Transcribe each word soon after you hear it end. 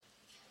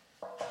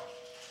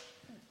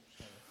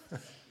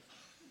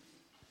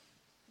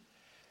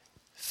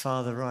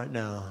Father, right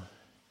now,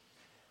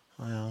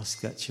 I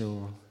ask that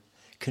you'll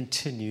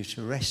continue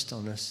to rest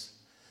on us,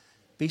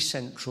 be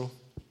central.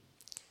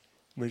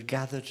 We're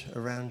gathered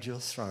around your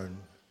throne,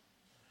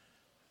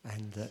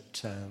 and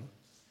that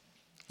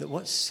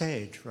what's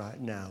said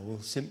right now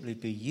will simply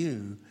be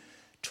you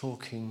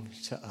talking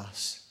to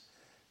us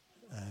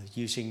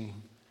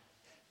using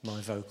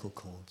my vocal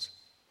cords.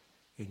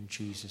 In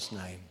Jesus'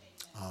 name,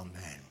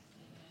 amen.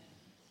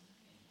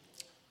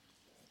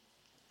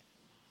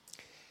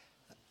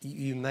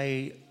 You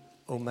may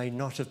or may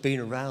not have been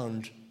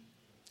around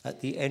at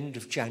the end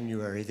of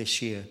January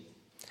this year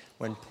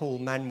when Paul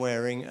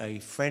Manwaring, a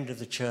friend of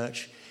the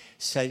church,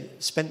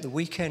 spent the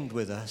weekend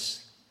with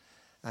us,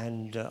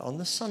 and on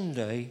the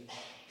Sunday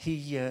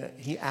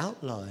he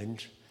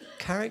outlined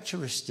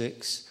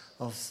characteristics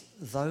of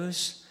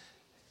those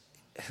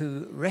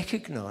who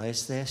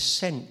recognize they're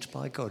sent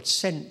by God.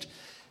 Sent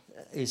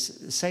is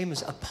the same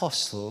as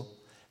apostle,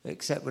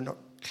 except we're not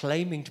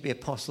claiming to be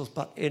apostles,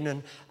 but in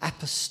an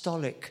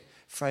apostolic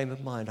frame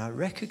of mind. I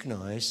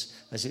recognize,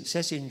 as it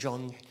says in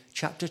John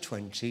chapter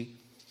 20,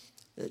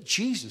 that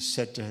Jesus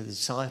said to his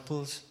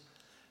disciples,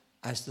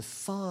 "As the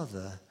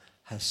Father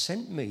has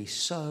sent me,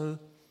 so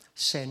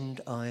send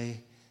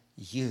I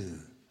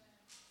you."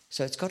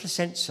 So it's got a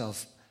sense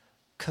of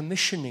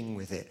commissioning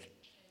with it,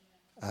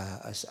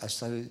 as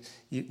though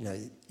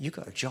you've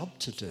got a job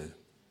to do.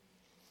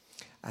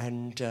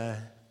 And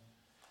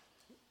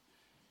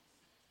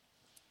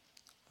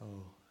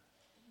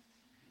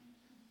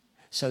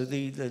so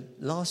the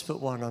last but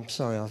one, I'm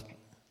sorry,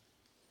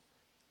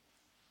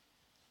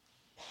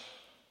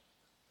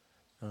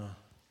 the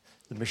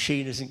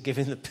machine isn't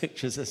giving the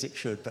pictures as it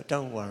should, but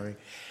don't worry.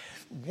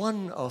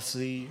 One of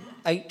the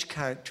 8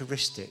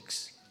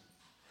 characteristics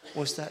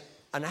was that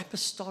an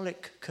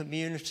apostolic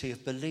community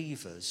of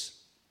believers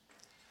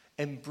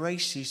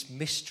embraces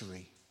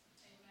mystery.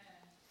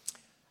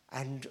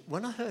 And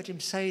when I heard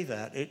him say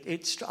that,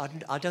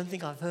 I don't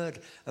think I've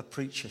heard a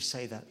preacher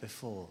say that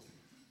before.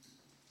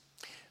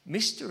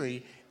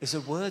 Mystery is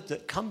a word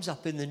that comes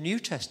up in the New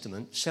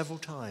Testament several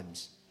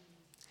times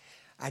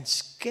and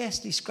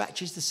scarcely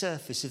scratches the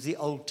surface of the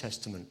Old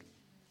Testament.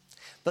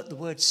 But the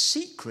word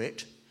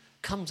secret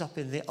comes up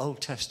in the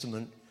Old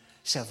Testament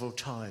several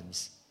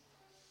times.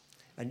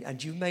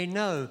 And you may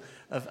know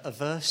of a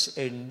verse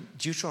in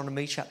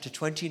Deuteronomy chapter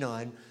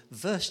 29,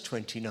 verse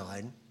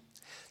 29,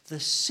 "The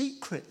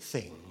secret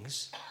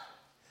things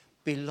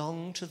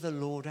belong to the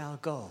Lord our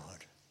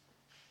God,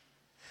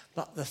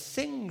 but the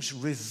things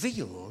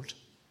revealed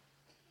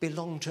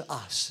belong to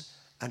us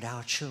and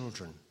our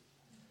children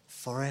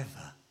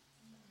forever."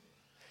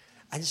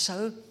 And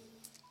so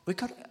we've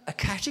got a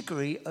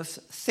category of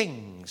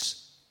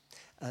things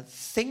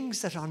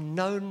that are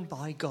known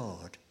by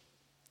God.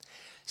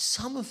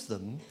 Some of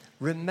them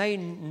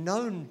remain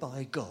known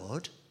by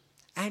God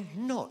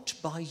and not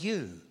by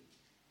you.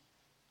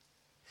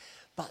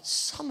 But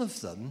some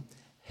of them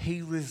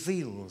he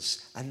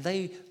reveals, and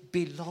they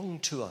belong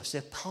to us.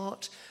 They're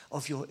part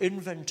of your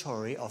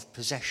inventory of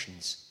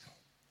possessions.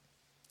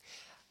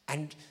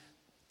 And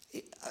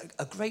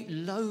a great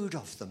load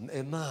of them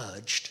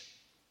emerged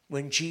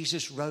when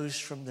Jesus rose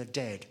from the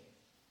dead.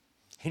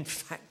 In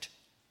fact,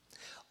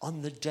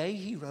 on the day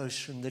he rose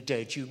from the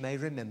dead, you may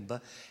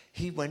remember,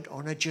 he went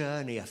on a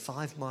journey, a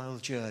 5-mile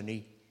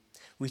journey,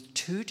 with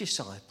 2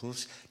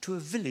 disciples to a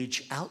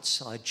village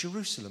outside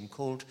Jerusalem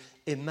called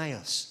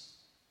Emmaus.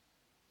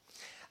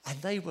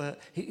 And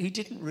he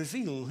didn't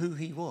reveal who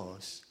he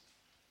was.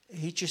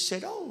 He just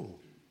said, "Oh,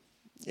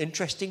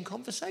 interesting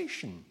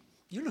conversation.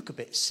 You look a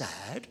bit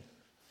sad."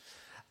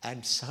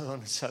 And so on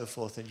and so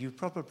forth. And you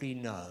probably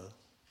know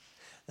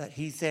that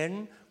he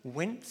then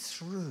went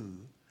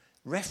through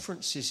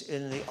references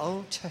in the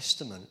Old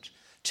Testament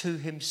to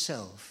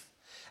himself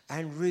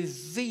and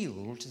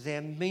revealed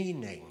their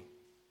meaning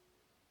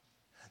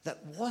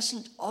that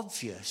wasn't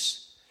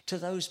obvious to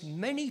those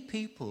many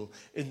people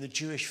in the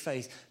Jewish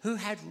faith who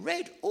had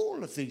read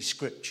all of these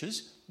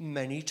scriptures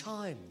many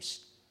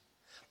times.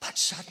 But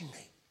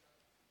suddenly,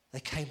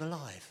 they came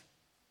alive.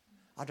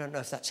 I don't know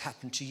if that's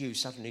happened to you.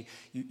 Suddenly,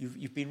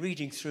 you've been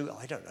reading through,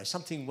 I don't know,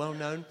 something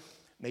well-known,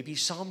 maybe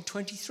Psalm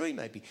 23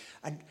 maybe,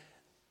 and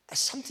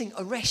something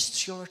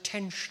arrests your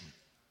attention.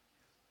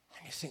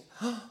 And you think,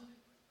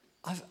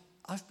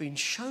 I've been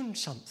shown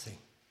something.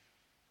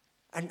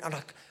 And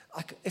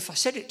if I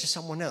said it to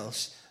someone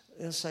else,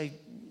 they'll say,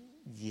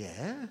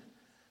 "Yeah,"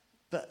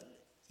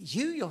 but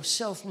you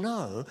yourself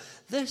know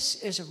this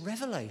is a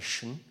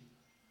revelation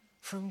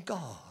from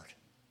God.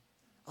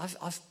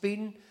 I've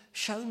been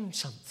shown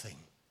something.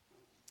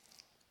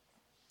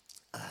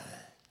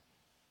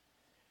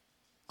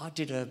 I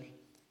did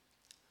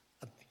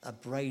a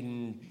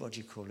brain, what do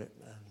you call it?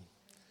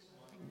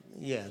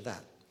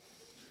 That.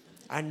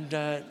 And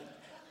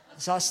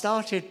so I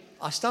started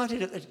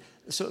at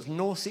the sort of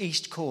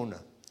northeast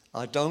corner.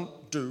 I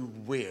don't do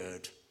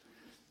weird.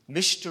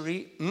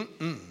 Mystery,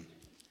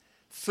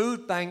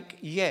 Food bank,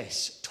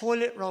 yes.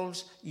 Toilet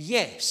rolls,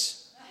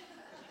 yes.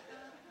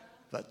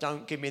 But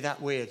don't give me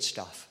that weird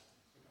stuff.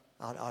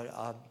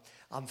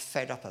 I'm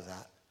fed up of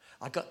that.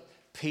 I got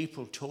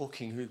people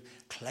talking who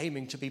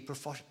claiming to be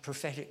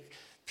prophetic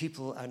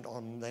people,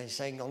 and they're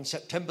saying on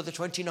September the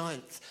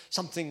 29th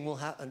something will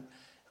happen.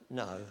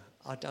 No,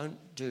 I don't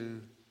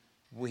do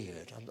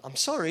weird. I'm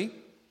sorry.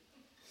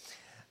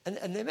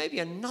 And there may be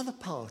another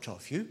part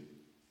of you,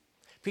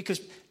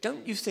 because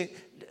don't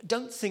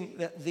think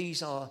that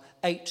these are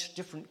 8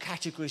 different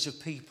categories of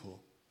people.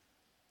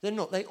 They're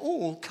not. They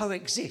all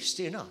coexist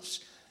in us.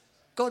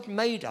 God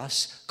made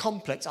us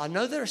complex. I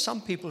know there are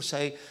some people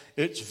say,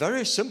 it's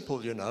very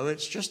simple,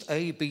 it's just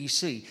A, B,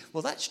 C.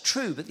 Well, that's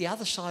true, but the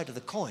other side of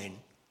the coin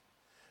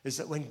is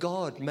that when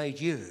God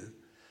made you,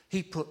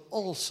 he put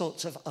all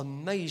sorts of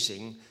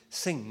amazing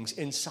things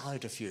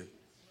inside of you.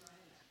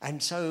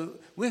 And so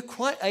we're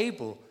quite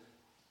able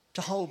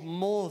to hold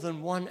more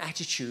than one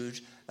attitude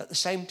at the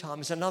same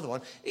time as another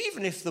one,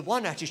 even if the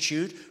one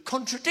attitude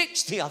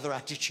contradicts the other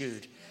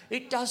attitude.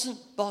 It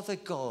doesn't bother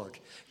God.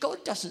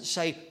 God doesn't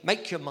say,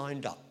 make your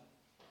mind up.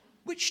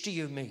 Which do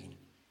you mean?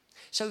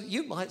 So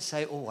you might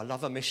say, oh, I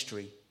love a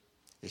mystery,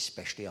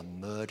 especially a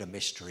murder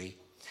mystery.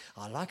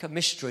 I like a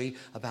mystery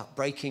about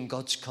breaking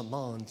God's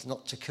command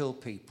not to kill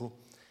people.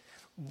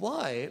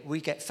 Why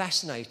we get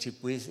fascinated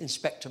with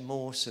Inspector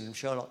Morse and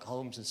Sherlock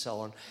Holmes and so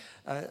on,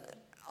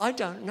 I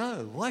don't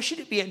know. Why should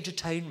it be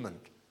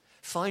entertainment?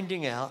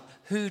 Finding out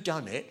who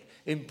done it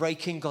in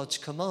breaking God's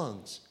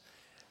commands.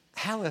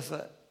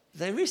 However,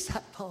 there is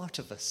that part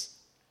of us.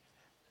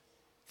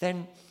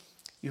 Then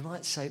you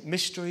might say,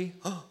 mystery,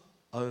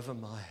 over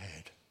my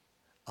head.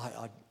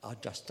 I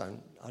just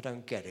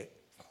don't get it.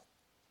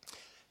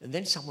 And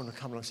then someone will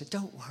come along and say,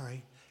 don't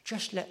worry,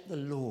 just let the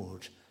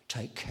Lord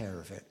take care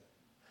of it.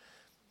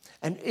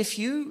 And if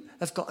you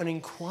have got an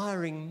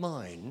inquiring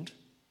mind,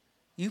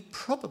 you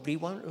probably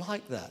won't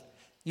like that.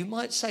 You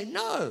might say,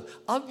 no,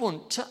 I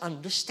want to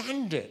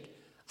understand it.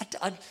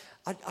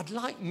 I'd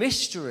like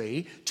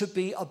mystery to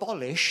be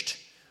abolished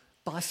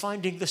by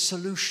finding the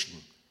solution.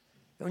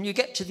 When you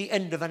get to the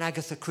end of an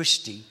Agatha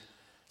Christie,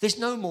 there's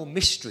no more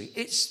mystery.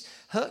 It's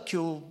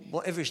Hercule,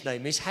 whatever his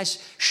name is,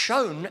 has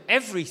shown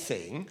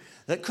everything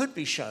that could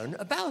be shown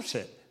about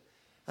it.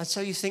 And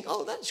so you think,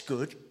 oh, that's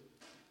good.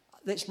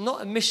 It's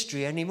not a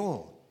mystery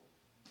anymore.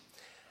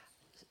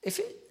 If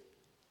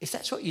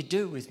that's what you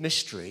do with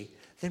mystery,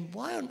 then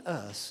why on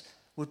earth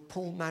would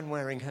Paul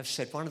Manwaring have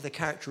said one of the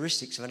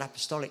characteristics of an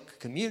apostolic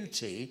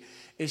community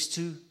is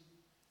to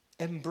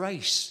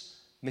embrace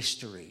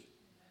mystery?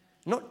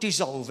 Not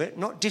dissolve it,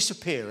 not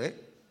disappear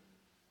it,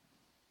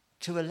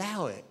 to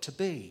allow it to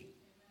be.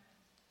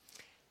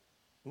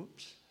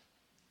 Oops.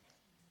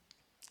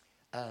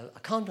 I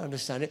can't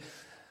understand it.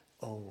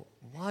 Oh,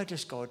 why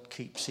does God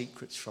keep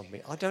secrets from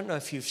me? I don't know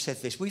if you've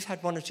said this. We've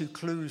had 1 or 2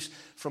 clues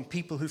from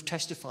people who've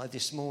testified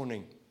this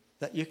morning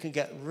that you can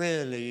get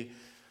really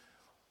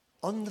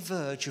on the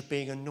verge of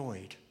being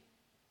annoyed.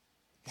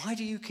 Why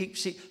do you keep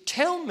secrets?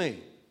 Tell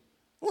me.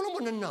 All I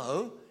want to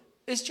know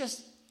is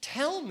just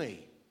tell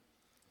me.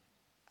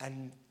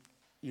 And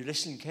you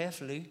listen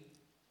carefully.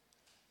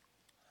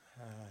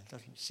 It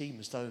doesn't seem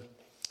as though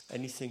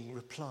anything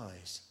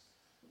replies.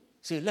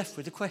 So you're left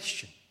with a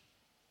question.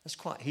 That's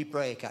quite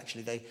Hebraic,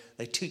 actually.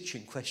 They teach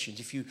in questions.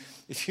 If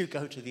you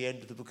go to the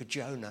end of the book of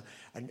Jonah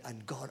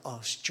and God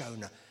asks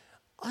Jonah,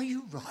 are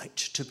you right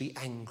to be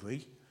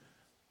angry?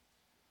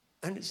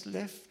 And it's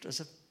left as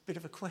a bit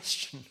of a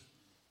question.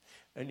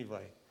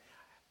 Anyway,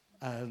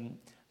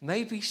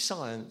 maybe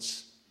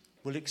science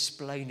will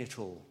explain it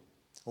all,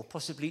 or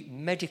possibly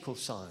medical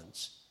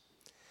science.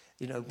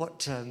 You know,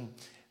 what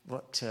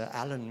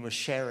Alan was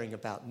sharing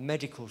about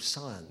medical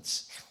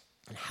science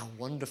and how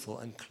wonderful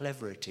and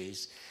clever it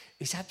is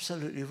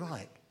absolutely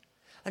right.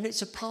 And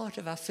it's a part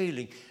of our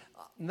feeling.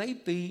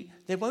 Maybe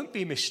there won't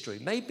be mystery.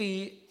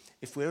 Maybe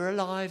if we're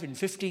alive in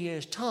 50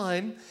 years'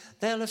 time,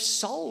 they'll have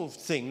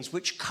solved things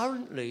which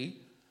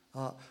currently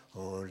are,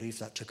 leave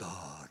that to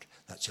God.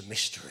 That's a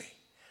mystery.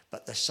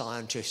 But the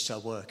scientists are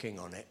working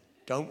on it.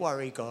 Don't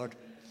worry, God.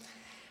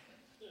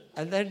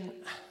 And then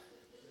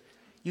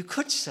you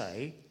could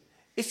say,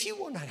 if you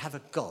want to have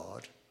a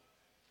God,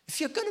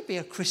 if you're going to be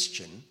a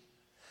Christian,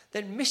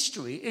 then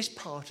mystery is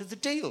part of the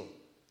deal.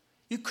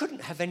 You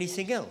couldn't have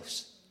anything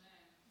else.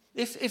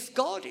 If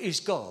God is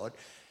God,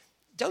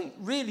 don't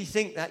really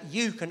think that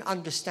you can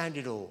understand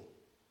it all.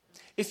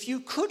 If you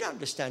could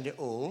understand it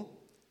all,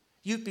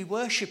 you'd be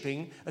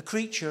worshipping a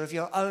creature of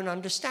your own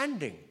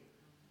understanding.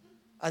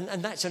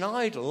 And that's an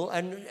idol.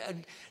 And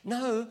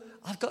no,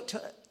 I've got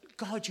to...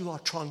 God, you are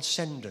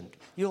transcendent.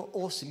 You're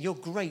awesome. You're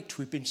great,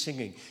 we've been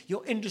singing.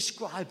 You're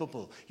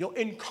indescribable. You're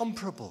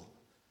incomparable.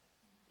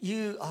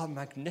 You are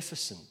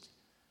magnificent.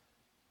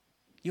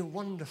 You're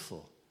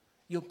wonderful.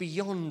 You're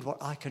beyond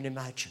what I can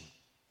imagine.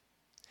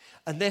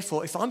 And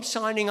therefore, if I'm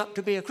signing up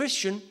to be a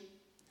Christian,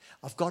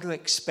 I've got to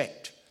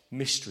expect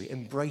mystery,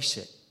 embrace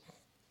it,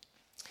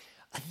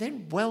 and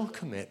then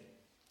welcome it.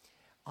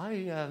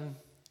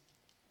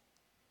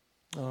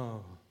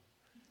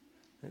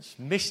 It's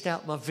missed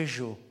out my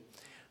visual.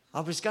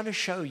 I was going to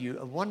show you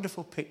a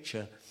wonderful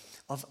picture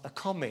of a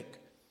comic,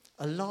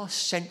 a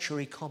last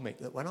century comic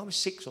that when I was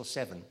 6 or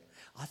 7,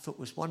 I thought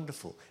was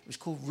wonderful. It was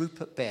called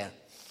Rupert Bear.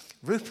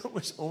 Rupert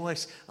was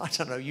always, I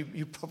don't know,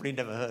 you probably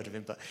never heard of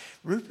him, but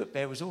Rupert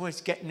Bear was always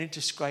getting into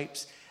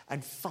scrapes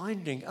and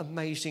finding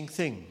amazing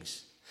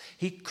things.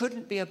 He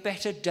couldn't be a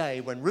better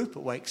day when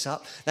Rupert wakes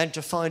up than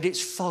to find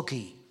it's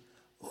foggy.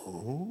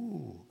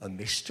 Oh, a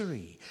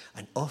mystery.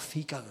 And off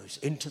he goes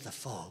into the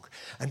fog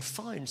and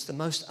finds the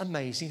most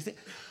amazing thing.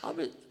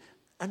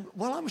 And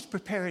while I was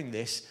preparing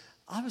this,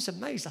 I was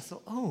amazed. I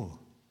thought, oh,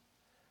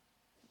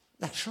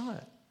 that's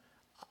right.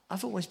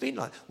 I've always been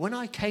like, when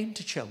I came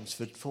to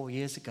Chelmsford 4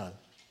 years ago,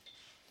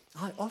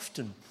 I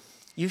often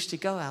used to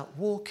go out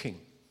walking.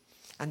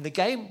 And the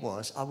game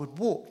was I would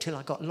walk till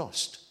I got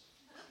lost.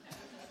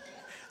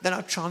 Then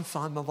I'd try and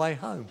find my way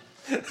home.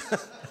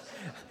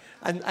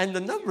 And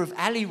the number of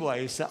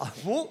alleyways that I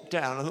walked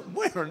down, I thought,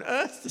 where on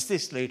earth does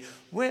this lead?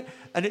 Where?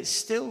 And it's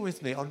still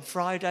with me. On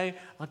Friday,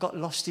 I got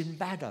lost in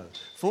Baddow.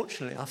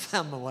 Fortunately, I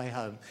found my way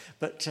home.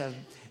 But, so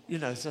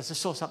I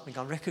saw something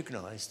I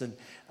recognised,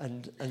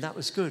 and that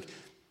was good.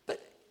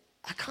 But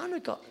I kind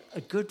of got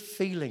a good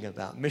feeling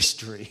about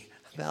mystery,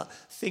 about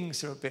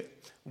things that are a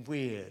bit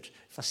weird.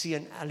 If I see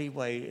an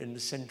alleyway in the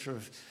centre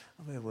of,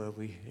 where were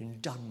we? In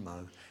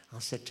Dunmow. I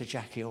said to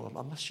Jackie, I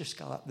must just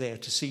go up there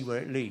to see where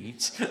it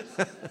leads.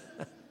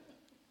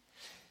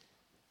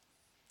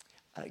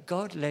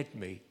 God led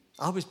me.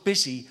 I was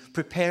busy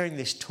preparing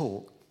this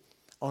talk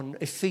on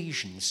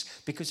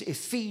Ephesians, because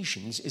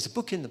Ephesians is a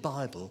book in the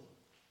Bible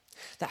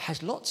that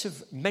has lots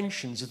of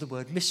mentions of the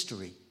word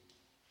mystery.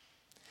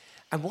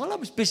 And while I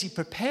was busy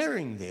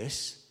preparing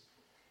this,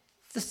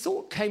 the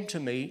thought came to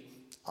me,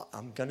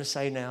 I'm going to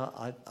say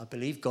now, I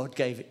believe God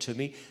gave it to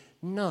me,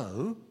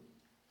 no,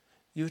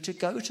 you're to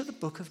go to the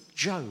book of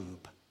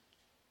Job,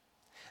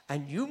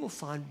 and you will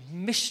find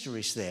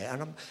mysteries there.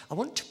 And I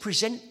want to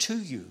present to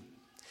you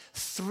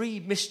 3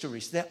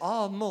 mysteries. There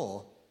are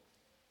more,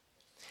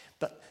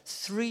 but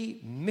 3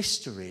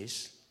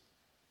 mysteries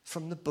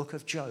from the book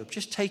of Job.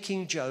 Just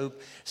taking Job,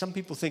 some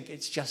people think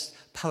it's just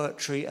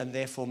poetry and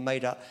therefore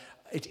made up.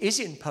 It is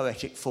in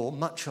poetic form,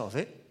 much of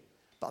it,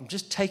 but I'm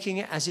just taking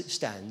it as it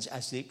stands,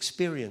 as the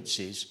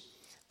experiences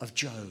of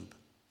Job.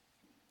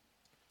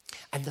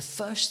 And the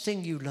first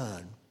thing you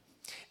learn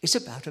is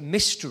about a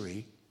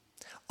mystery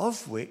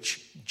of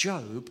which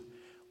Job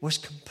was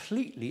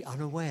completely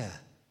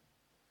unaware.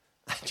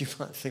 And you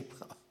might think,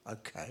 well,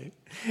 okay,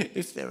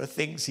 if there are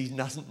things he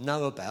doesn't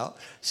know about,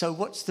 so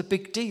what's the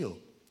big deal?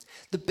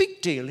 The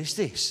big deal is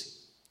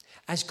this.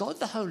 As God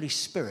the Holy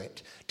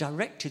Spirit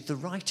directed the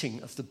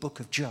writing of the book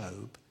of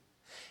Job,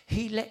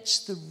 he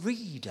lets the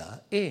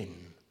reader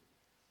in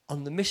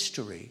on the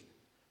mystery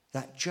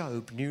that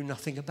Job knew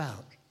nothing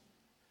about.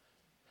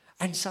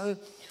 And so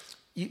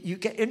you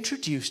get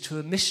introduced to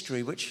a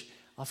mystery which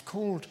I've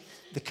called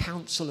the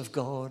counsel of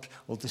God,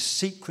 or the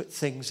secret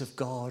things of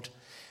God.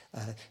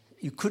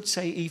 You could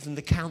say even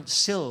the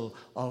counsel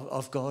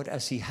of God,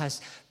 as he has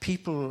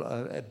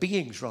people,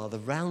 beings rather,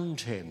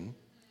 round him.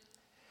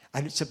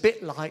 And it's a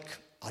bit like,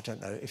 I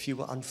don't know, if you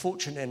were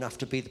unfortunate enough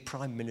to be the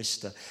Prime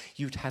Minister,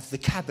 you'd have the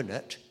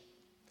cabinet.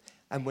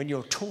 And when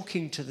you're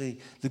talking to the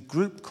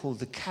group called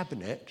the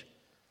cabinet,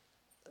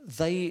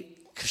 they're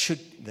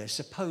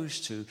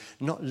supposed to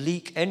not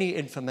leak any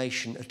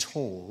information at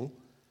all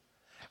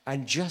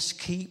and just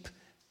keep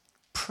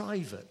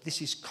private.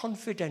 This is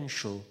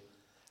confidential,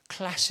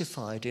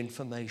 classified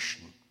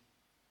information.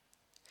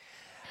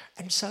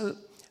 And so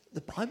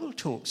the Bible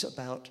talks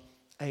about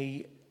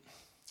a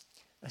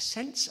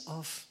sense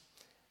of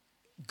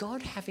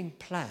God having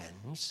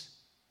plans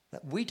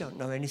that we don't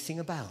know anything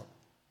about.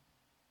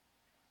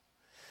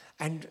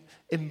 And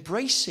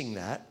embracing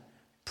that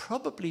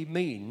probably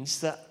means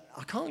that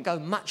I can't go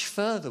much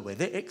further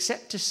with it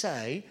except to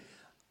say,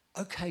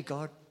 okay,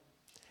 God,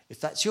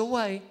 if that's your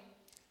way,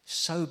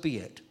 so be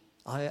it.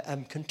 I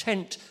am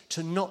content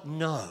to not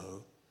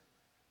know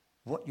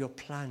what your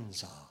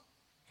plans are.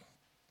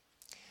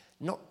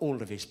 Not all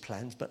of his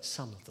plans, but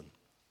some of them.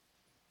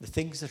 The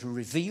things that are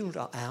revealed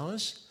are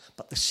ours,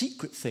 but the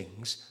secret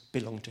things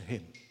belong to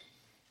him.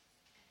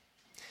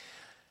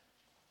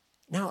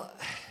 Now,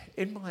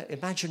 in my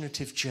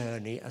imaginative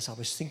journey, as I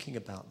was thinking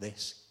about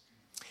this,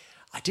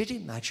 I did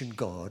imagine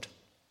God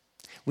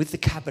with the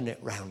cabinet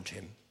round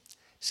him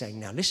saying,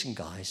 now listen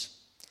guys,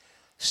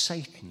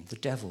 Satan, the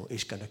devil,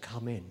 is going to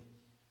come in.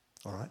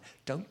 All right?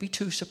 Don't be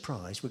too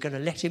surprised. We're going to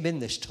let him in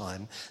this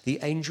time. The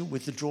angel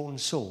with the drawn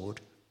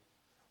sword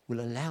will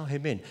allow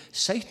him in.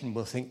 Satan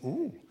will think,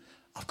 ooh,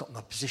 I've got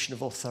my position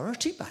of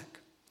authority back.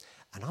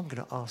 And I'm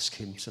going to ask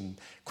him some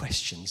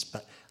questions,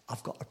 but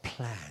I've got a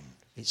plan.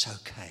 It's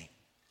okay.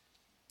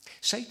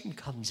 Satan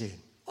comes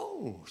in.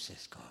 Oh,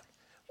 says God,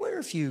 where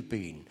have you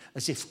been?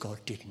 As if God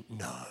didn't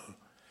know.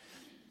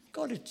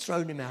 God had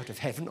thrown him out of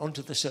heaven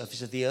onto the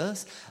surface of the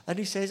earth, and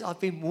he says, I've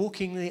been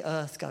walking the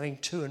earth going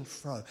to and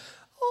fro.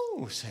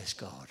 Oh, says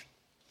God,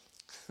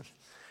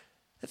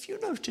 have you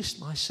noticed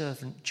my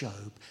servant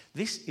Job?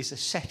 This is a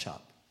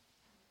setup.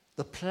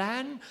 The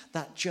plan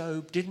that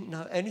Job didn't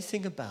know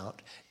anything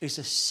about is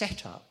a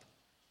setup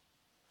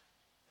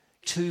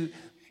to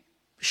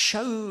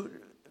show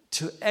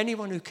to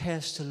anyone who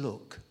cares to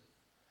look,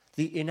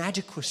 the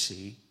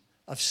inadequacy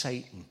of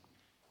Satan.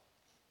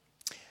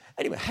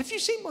 Anyway, have you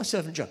seen my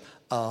servant Job?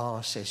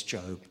 Ah, says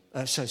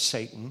says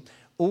Satan,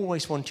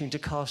 always wanting to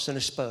cast an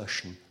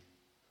aspersion,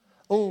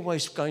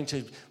 always willing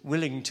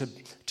to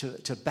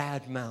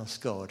badmouth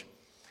God.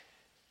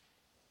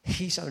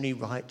 He's only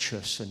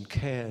righteous and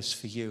cares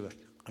for you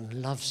and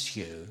loves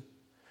you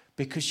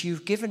because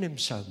you've given him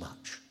so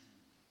much.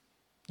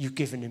 You've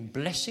given him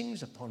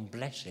blessings upon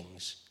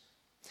blessings.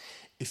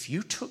 If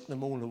you took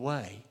them all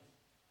away,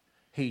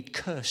 he'd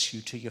curse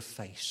you to your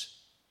face.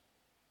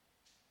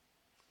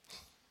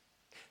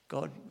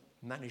 God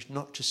managed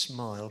not to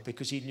smile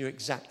because he knew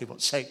exactly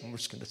what Satan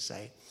was going to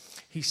say.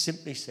 He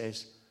simply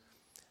says,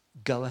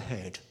 go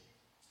ahead,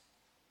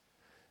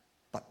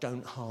 but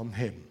don't harm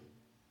him.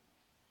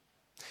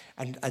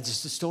 And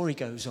as the story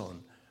goes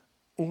on,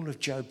 all of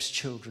Job's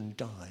children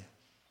die.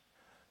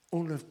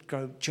 All of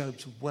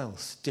Job's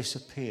wealth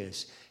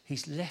disappears.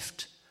 He's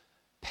left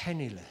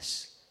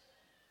penniless.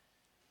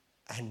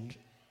 And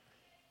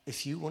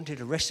if you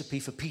wanted a recipe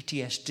for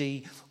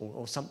PTSD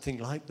or something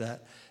like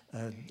that,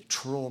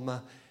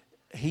 trauma,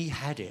 he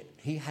had it.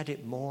 He had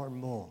it more and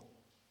more.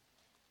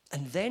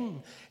 And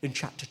then in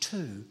chapter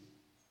 2,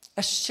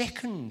 a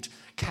second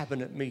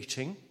cabinet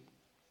meeting.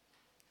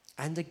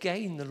 And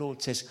again, the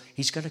Lord says,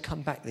 he's going to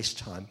come back this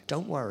time.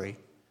 Don't worry,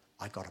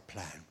 I got a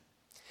plan.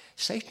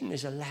 Satan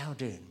is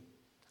allowed in.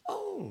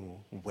 Oh,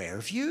 where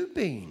have you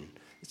been?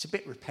 It's a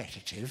bit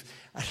repetitive.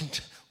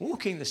 And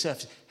walking the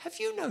surface, have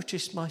you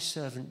noticed my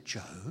servant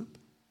Job?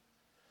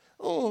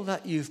 All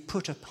that you've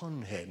put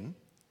upon him,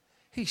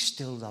 he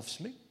still loves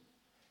me.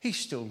 He's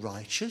still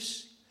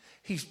righteous.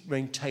 He's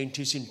maintained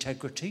his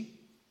integrity.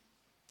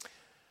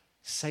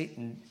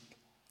 Satan,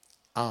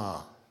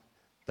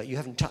 but you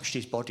haven't touched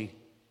his body.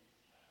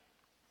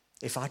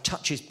 If I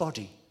touch his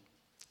body,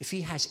 if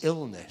he has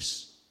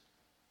illness,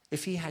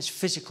 if he has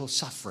physical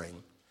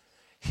suffering,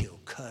 he'll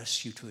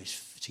curse you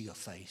to your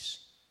face.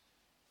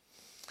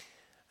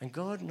 And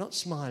God, not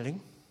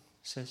smiling,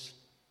 says,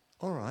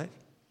 all right,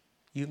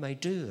 you may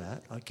do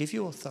that. I give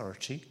you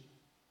authority,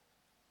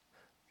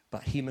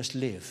 but he must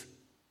live,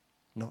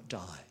 not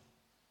die.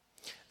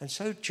 And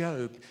so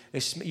Job,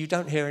 you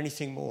don't hear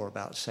anything more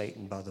about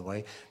Satan, by the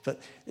way,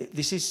 but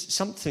this is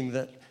something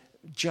that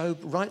Job,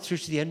 right through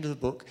to the end of the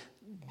book,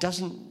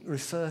 doesn't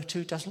refer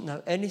to, doesn't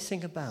know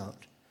anything about.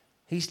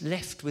 He's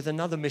left with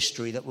another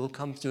mystery that we'll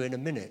come to in a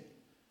minute.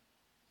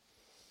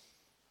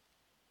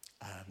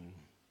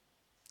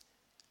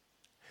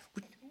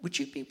 Would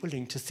you be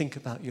willing to think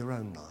about your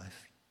own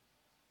life?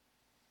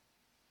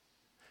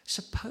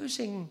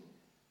 Supposing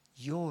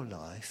your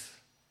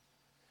life,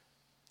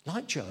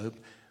 like Job,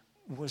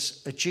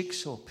 was a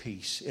jigsaw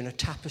piece in a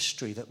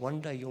tapestry that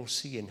one day you'll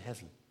see in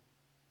heaven.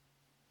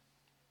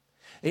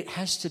 It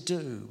has to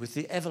do with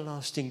the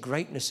everlasting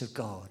greatness of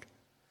God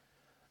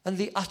and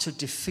the utter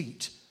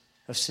defeat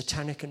of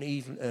satanic and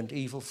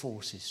evil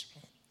forces.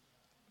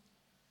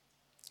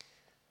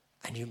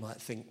 And you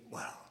might think,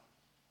 well,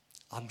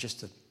 I'm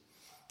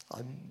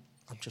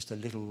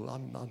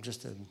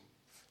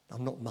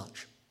not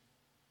much.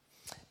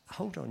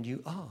 Hold on,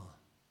 you are.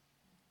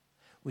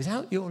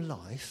 Without your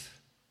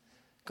life,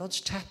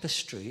 God's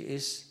tapestry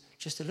is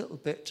just a little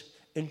bit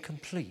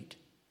incomplete.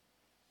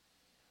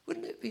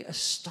 Wouldn't it be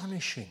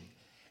astonishing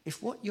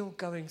if what you're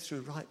going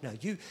through right now,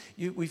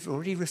 we've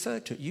already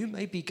referred to it, you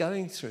may be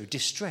going through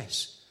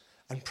distress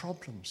and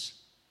problems,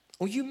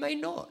 or you may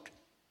not.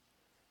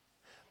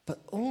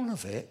 But all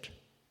of it,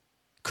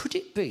 could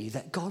it be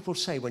that God will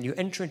say when you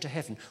enter into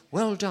heaven,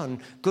 well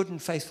done, good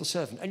and faithful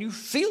servant, and you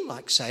feel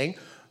like saying,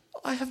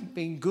 I haven't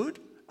been good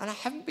and I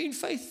haven't been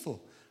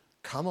faithful.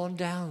 Come on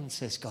down,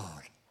 says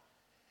God.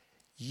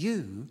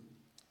 You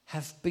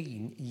have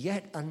been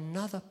yet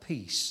another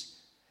piece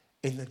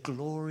in the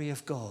glory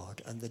of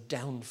God and the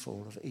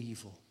downfall of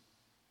evil.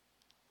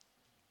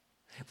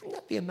 Wouldn't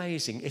that be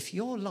amazing if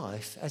your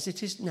life, as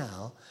it is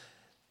now,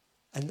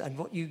 and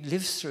what you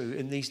live through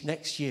in these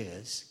next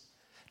years,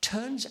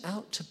 turns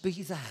out to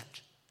be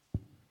that?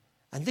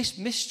 And this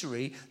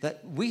mystery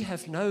that we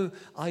have no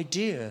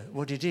idea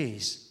what it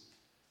is,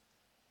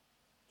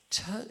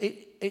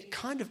 it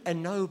kind of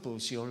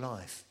ennobles your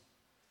life.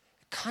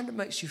 It kind of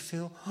makes you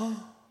feel,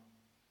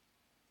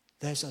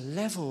 there's a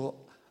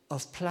level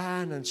of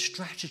plan and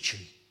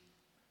strategy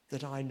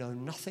that I know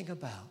nothing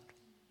about.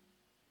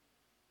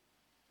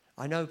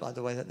 I know, by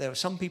the way, that there are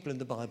some people in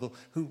the Bible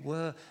who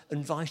were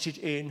invited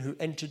in, who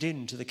entered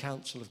into the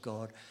counsel of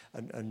God,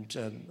 and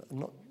I'm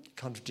not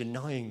kind of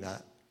denying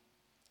that.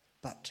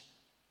 But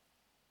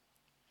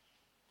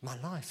my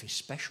life is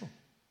special.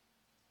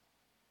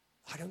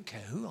 I don't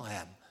care who I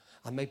am.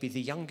 I may be the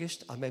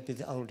youngest, I may be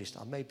the oldest,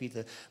 I may be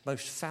the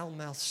most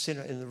foul-mouthed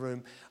sinner in the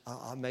room,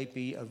 I may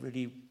be a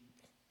really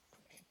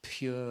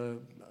pure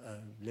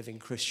living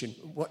Christian,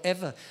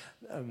 whatever,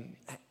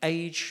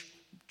 age,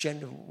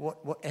 gender,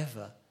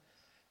 whatever,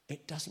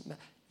 it doesn't matter.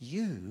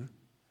 You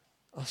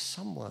are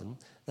someone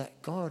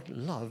that God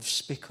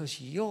loves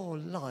because your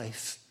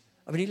life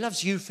I mean, he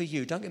loves you for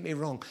you, don't get me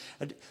wrong.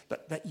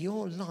 But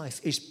your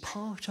life is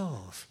part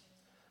of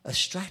a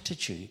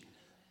strategy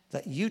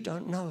that you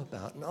don't know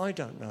about and I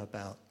don't know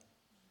about.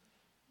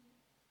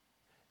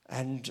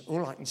 And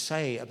all I can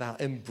say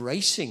about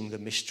embracing the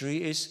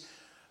mystery is,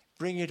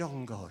 bring it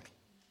on, God.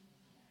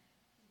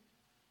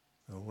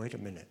 Oh, wait a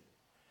minute.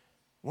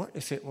 What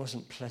if it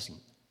wasn't pleasant?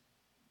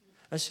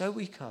 And so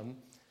we come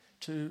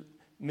to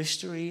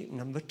mystery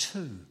number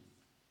 2.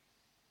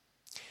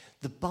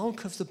 The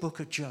bulk of the book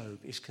of Job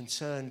is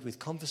concerned with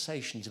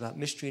conversations about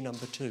mystery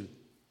number 2.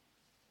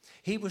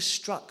 He was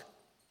struck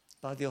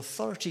by the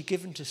authority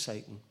given to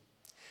Satan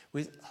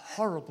with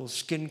horrible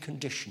skin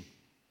condition.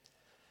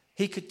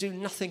 He could do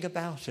nothing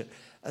about it.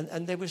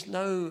 And there was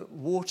no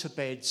water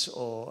beds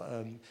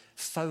or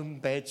foam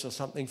beds or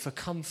something for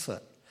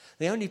comfort.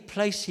 The only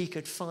place he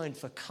could find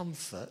for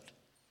comfort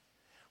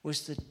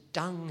was the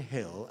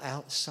dunghill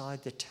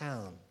outside the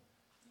town.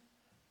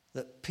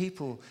 That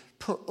people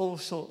put all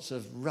sorts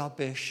of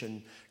rubbish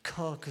and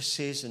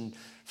carcasses and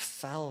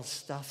foul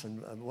stuff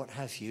and what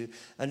have you,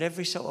 and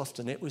every so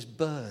often it was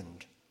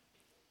burned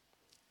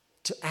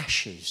to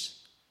ashes.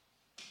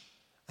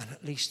 And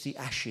at least the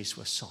ashes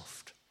were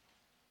soft.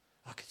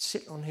 I could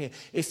sit on here.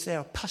 If there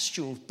are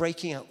pustules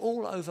breaking out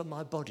all over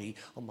my body,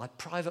 on my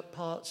private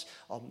parts,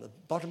 on the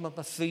bottom of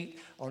my feet,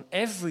 on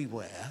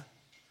everywhere,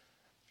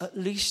 at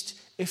least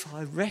if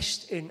I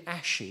rest in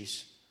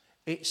ashes,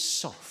 it's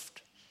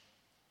soft.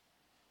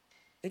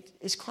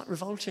 It's quite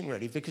revolting,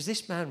 really, because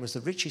this man was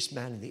the richest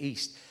man in the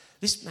East.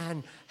 This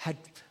man had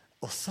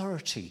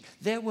authority.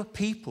 There were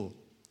people,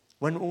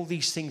 when all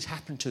these things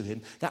happened to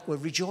him, that were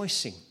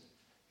rejoicing.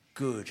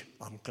 Good,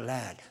 I'm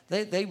glad.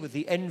 They were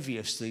the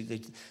envious,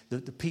 the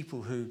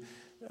people who,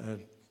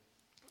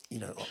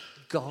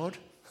 God,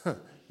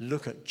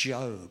 look at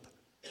Job.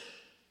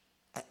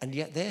 And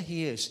yet there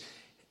he is.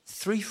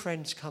 3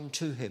 friends come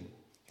to him.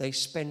 They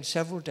spend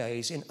several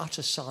days in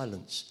utter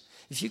silence.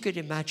 If you could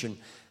imagine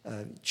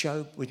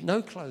Job with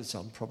no clothes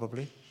on,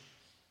 probably,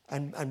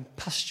 and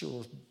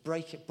pustules,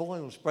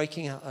 boils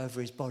breaking out over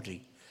his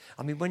body.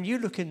 I mean, when you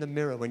look in the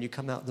mirror when you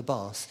come out of the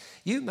bath,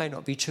 you may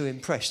not be too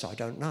impressed, I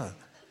don't know.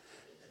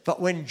 But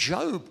when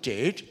Job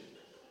did,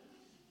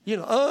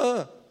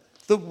 the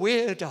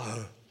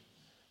weirdo,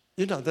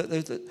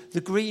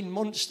 the green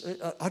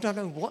monster, I don't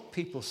know what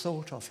people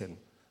thought of him.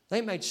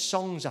 They made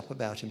songs up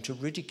about him to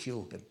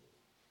ridicule him.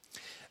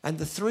 And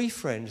the 3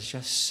 friends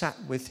just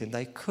sat with him.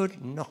 They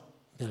could not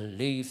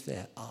believe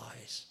their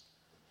eyes.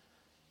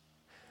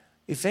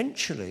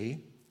 Eventually,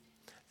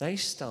 they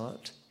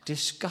start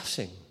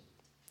discussing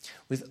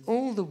with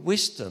all the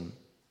wisdom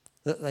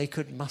that they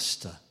could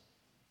muster.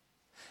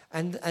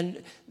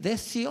 And their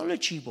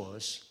theology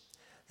was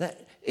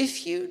that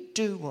if you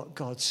do what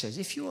God says,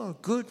 if you are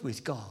good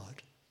with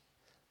God,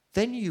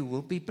 then you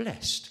will be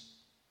blessed.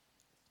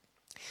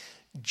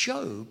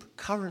 Job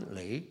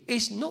currently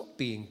is not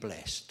being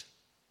blessed.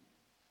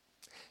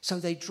 So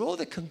they draw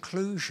the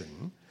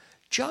conclusion,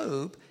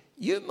 Job,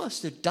 you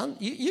must have done,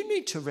 you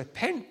need to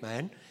repent,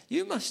 man.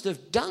 You must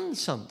have done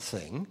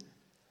something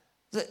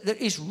that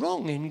is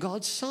wrong in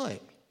God's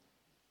sight.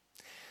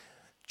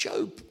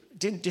 Job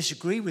didn't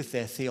disagree with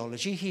their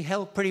theology. He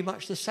held pretty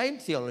much the same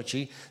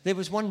theology. There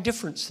was one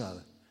difference,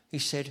 though. He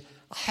said,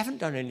 I haven't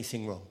done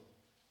anything wrong.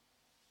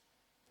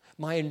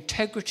 My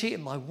integrity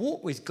and my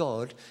walk with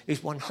God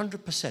is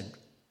 100%.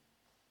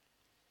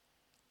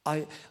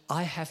 I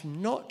have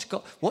not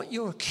got... What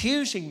you're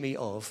accusing me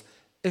of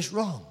is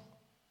wrong.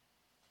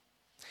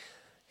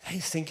 They're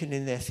thinking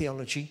in their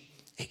theology,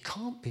 it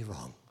can't be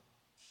wrong.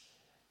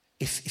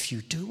 If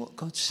you do what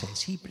God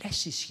says, he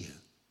blesses you.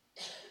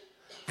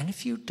 And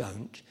if you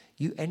don't,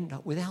 you end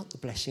up without the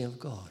blessing of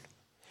God.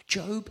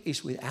 Job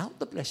is without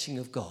the blessing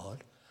of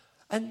God,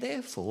 and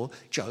therefore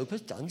Job has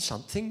done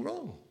something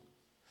wrong.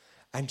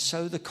 And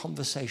so the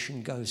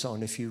conversation goes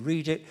on. If you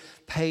read it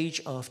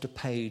page after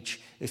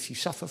page, if you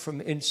suffer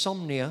from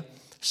insomnia,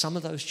 some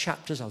of those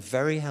chapters are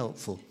very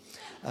helpful.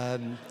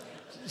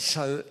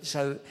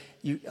 So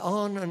you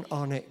on and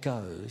on it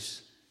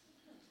goes.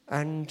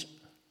 And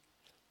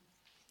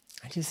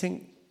you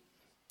think,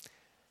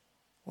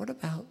 what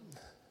about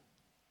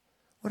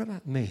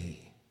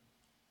me?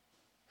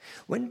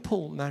 When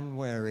Paul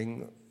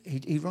Manwaring,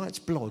 he writes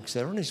blogs,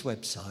 they're on his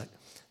website.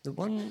 The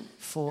one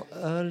for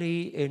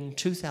early in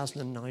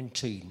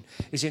 2019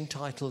 is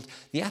entitled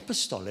The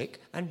Apostolic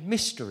and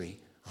Mystery.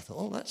 I thought,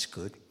 oh, that's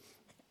good.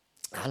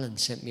 Alan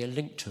sent me a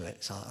link to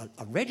it, so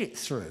I read it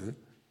through.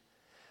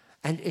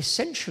 And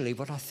essentially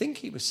what I think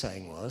he was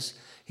saying was,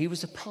 he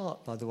was a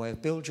part, by the way,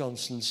 of Bill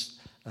Johnson's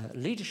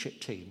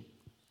leadership team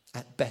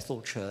at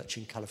Bethel Church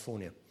in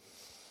California.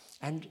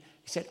 And he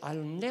said, I'll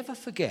never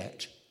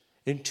forget,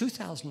 in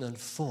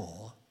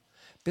 2004,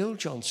 Bill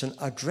Johnson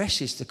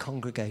addresses the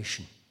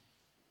congregation.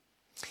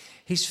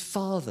 His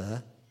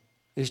father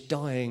is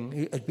dying,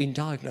 he had been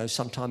diagnosed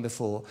some time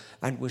before,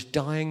 and was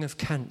dying of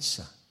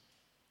cancer.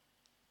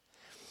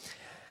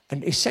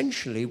 And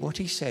essentially what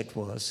he said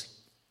was,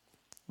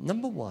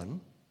 number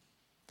one,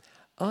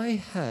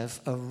 I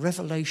have a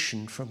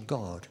revelation from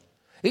God.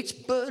 It's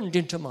burned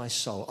into my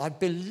soul. I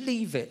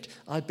believe it.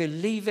 I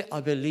believe it.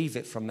 I believe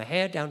it from my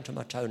hair down to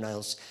my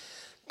toenails.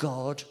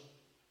 God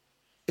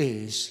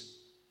is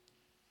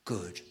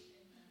good.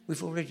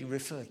 We've already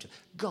referred to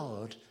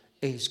God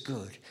is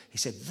good. He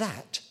said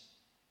that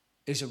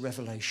is a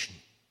revelation.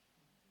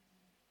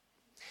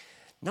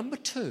 Number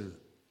 2,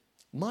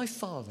 my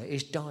father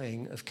is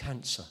dying of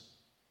cancer.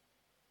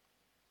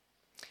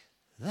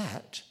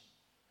 That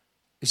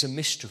is a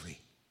mystery.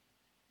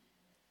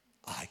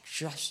 I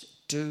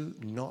just do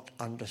not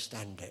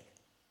understand it.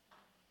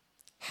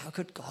 How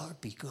could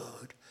God be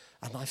good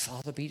and my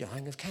father be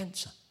dying of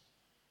cancer?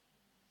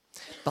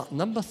 But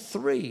number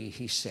 3,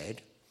 he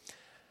said,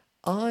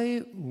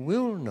 I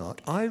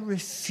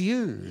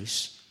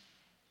refuse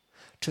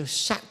to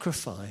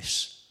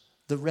sacrifice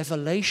the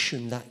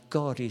revelation that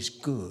God is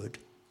good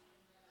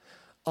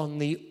on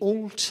the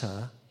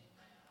altar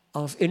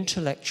of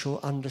intellectual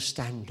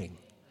understanding,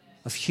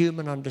 of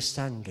human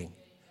understanding.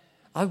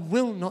 I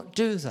will not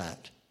do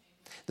that.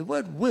 The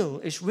word will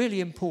is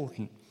really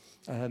important.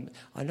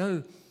 I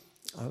know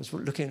I was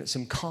looking at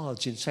some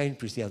cards in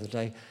Sainsbury's the other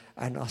day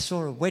and I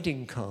saw a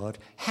wedding card,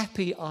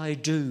 Happy I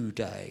Do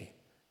Day.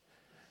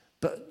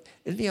 But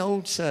in the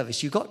old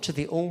service, you got to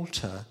the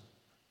altar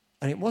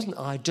and it wasn't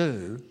I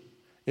do,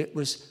 it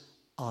was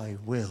I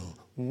will.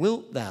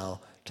 Wilt thou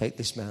take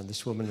this man,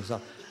 this woman as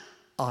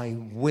I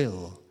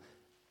will.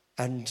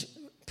 And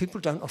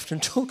people don't often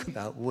talk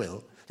about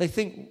will. They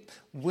think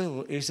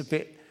will is a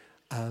bit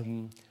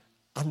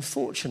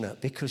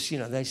unfortunate because,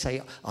 they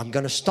say, I'm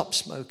going to stop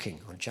smoking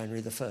on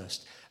January the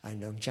 1st.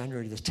 And on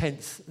January the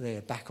 10th,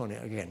 they're back on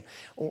it again.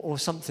 Or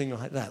something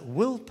like that.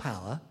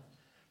 Willpower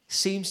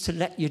seems to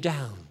let you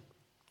down.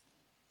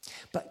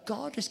 But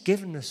God has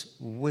given us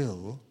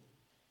will.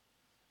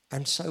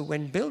 And so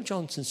when Bill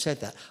Johnson said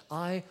that,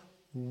 I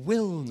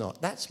will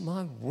not, that's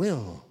my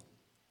will.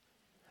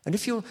 And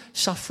if you're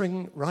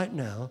suffering right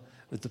now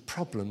with the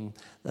problem,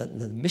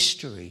 the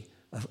mystery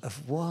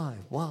of why,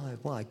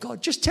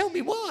 God, just tell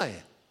me why.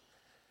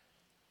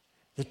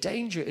 The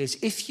danger is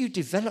if you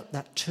develop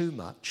that too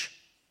much,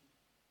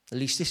 at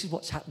least this is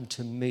what's happened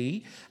to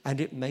me,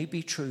 and it may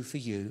be true for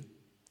you,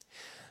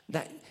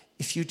 that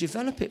if you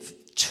develop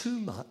it too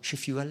much,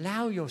 if you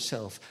allow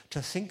yourself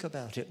to think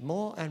about it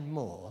more and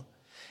more,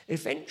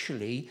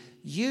 eventually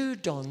you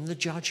don the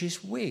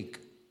judge's wig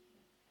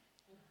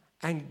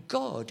and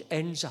God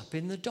ends up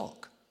in the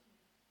dock.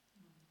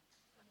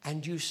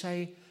 And you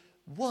say,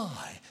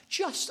 why?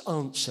 Just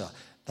answer.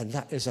 And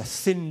that is a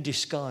thin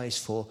disguise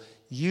for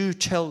you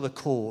tell the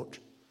court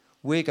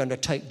we're going to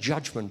take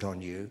judgment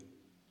on you.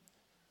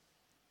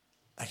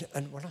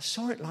 And when I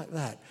saw it like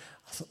that,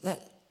 I thought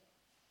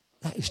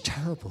that is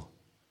terrible.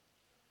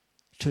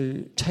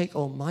 To take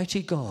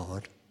Almighty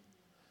God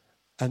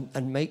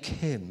and make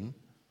him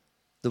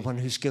the one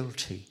who's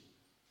guilty.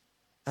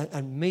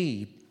 And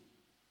me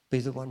be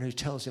the one who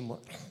tells him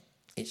what.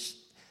 It's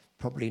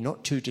probably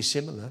not too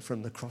dissimilar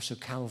from the cross of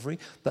Calvary,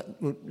 but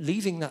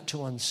leaving that to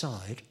one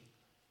side,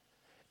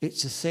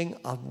 it's a thing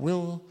I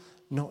will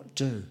not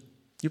do.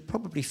 You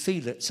probably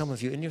feel it, some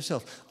of you, in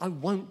yourself. I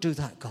won't do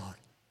that, God.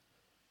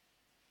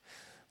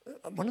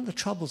 One of the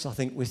troubles, I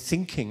think, with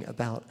thinking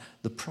about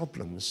the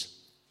problems,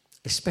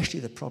 especially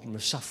the problem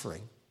of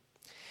suffering,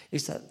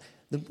 is that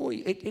the more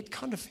it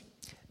kind of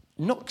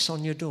knocks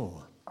on your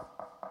door.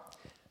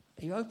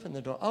 You open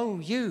the door, oh,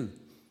 you,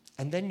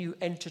 and then you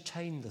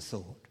entertain the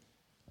thought.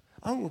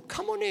 Oh,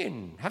 come on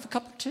in, have a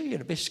cup of tea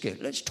and a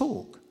biscuit, let's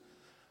talk.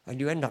 And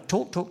you end up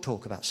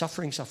talk about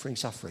suffering.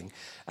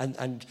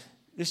 And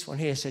this one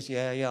here says,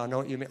 yeah, I know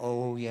what you mean.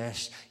 Oh,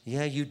 yes,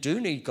 yeah, you do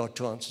need God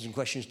to answer some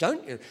questions,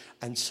 don't you?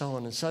 And so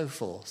on and so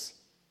forth.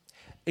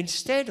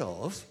 Instead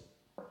of,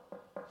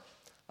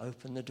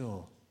 open the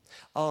door.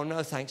 Oh,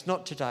 no, thanks,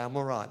 not today, I'm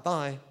all right,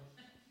 bye.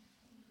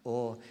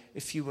 Or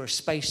if you were a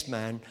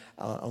spaceman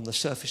on the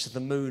surface of the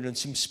moon and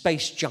some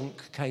space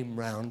junk came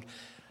round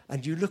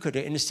and you look at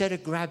it, and instead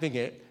of grabbing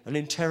it and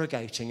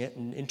interrogating it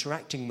and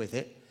interacting with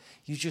it,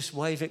 you just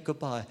wave it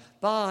goodbye.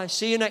 Bye,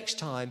 see you next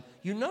time.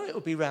 You know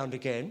it'll be round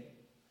again.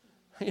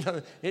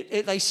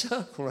 They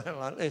circle around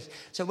like this.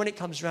 So when it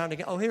comes round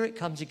again, oh, here it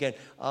comes again.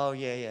 Oh,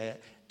 yeah,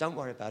 don't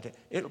worry about it.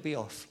 It'll be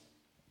off.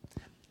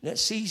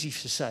 That's easy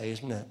to say,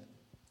 isn't it?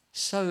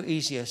 So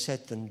easier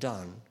said than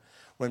done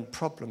when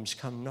problems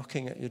come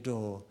knocking at your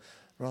door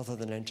rather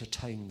than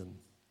entertain them.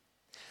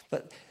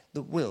 But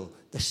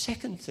the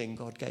second thing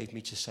God gave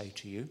me to say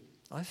to you,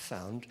 I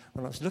found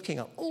when I was looking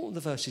up all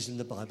the verses in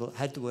the Bible that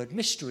had the word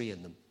mystery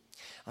in them.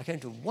 I came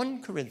to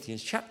 1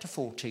 Corinthians chapter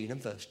 14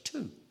 and verse 2.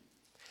 And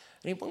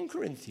in 1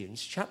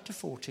 Corinthians chapter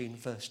 14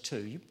 verse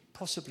 2, you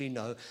possibly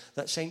know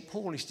that St.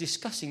 Paul is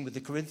discussing with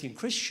the Corinthian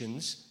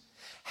Christians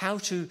how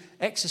to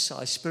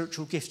exercise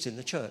spiritual gifts in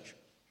the church.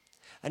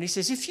 And he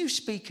says, if you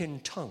speak in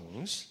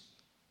tongues,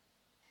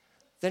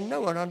 then no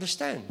one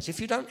understands.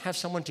 If you don't have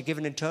someone to give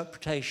an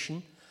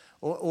interpretation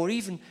or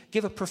even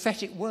give a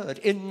prophetic word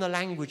in the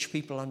language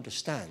people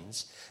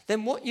understand,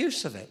 then what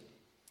use of it?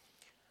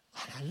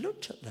 And I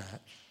looked at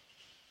that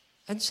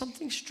and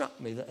something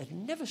struck me that had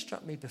never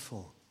struck me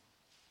before.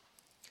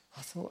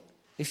 I thought,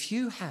 if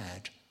you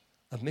had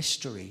a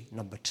mystery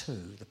number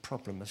 2, the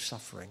problem of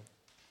suffering,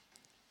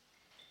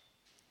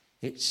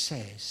 it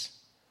says,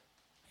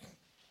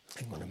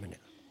 hang on a minute.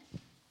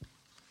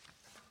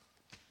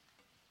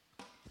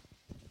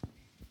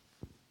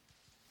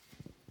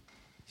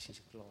 This is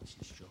a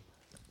glasses job.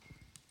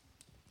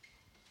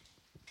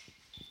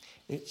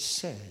 It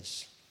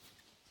says,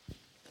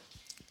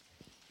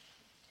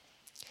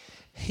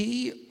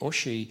 he or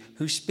she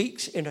who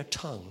speaks in a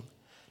tongue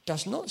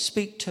does not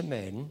speak to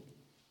men,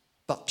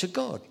 but to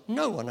God.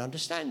 No one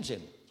understands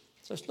him.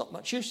 So it's not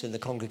much use in the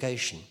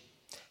congregation.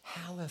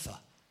 However,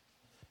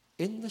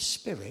 in the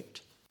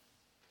Spirit,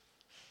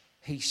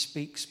 he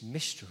speaks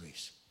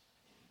mysteries.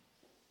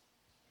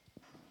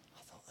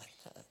 I thought,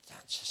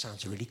 that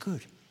sounds really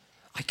good.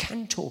 I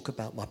can talk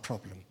about my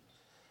problem.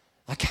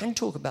 I can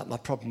talk about my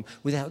problem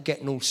without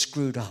getting all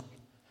screwed up.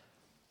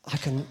 I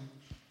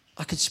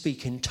could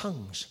speak in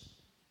tongues.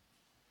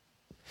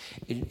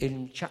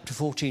 In chapter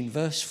 14,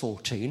 verse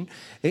 14,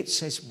 it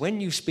says, when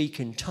you speak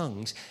in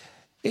tongues,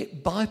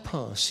 it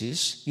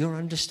bypasses your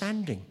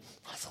understanding.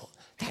 I thought,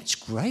 that's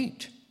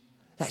great.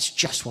 That's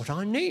just what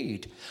I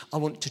need. I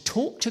want to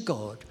talk to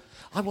God.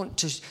 I want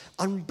to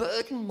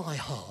unburden my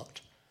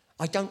heart.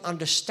 I don't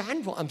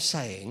understand what I'm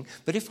saying,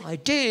 but if I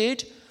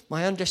did,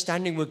 my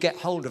understanding would get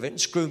hold of it and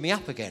screw me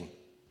up again.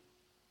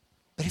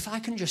 But if I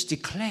can just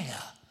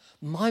declare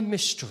my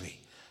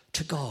mystery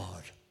to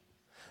God,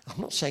 I'm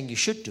not saying you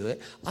should do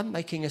it. I'm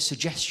making a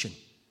suggestion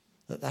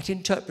that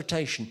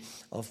interpretation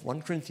of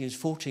 1 Corinthians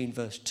 14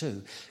 verse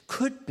 2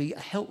 could be a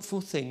helpful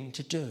thing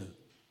to do.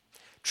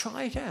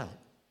 Try it out.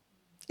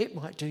 It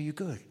might do you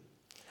good.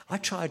 I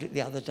tried it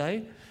the other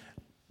day.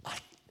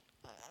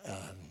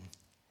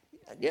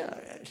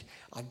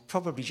 I'm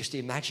probably just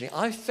imagining.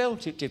 I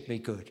felt it did me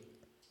good.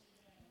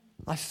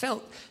 I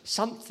felt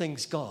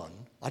something's gone.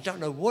 I don't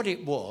know what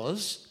it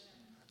was.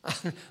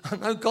 I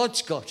know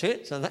God's got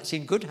it, so that's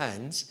in good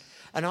hands.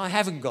 And I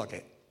haven't got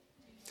it.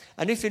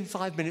 And if in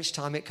 5 minutes'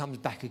 time it comes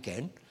back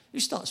again, you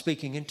start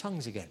speaking in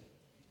tongues again.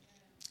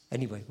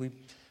 Anyway, we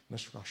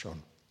must rush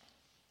on.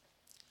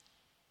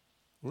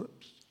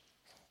 Whoops.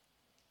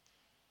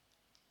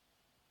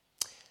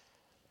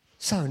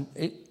 So,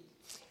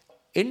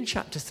 in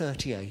chapter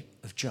 38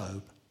 of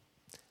Job,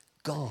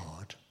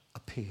 God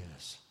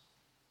appears.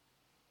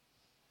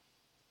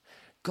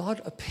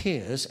 God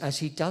appears, as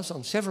he does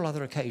on several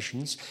other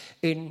occasions,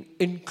 in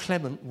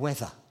inclement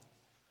weather.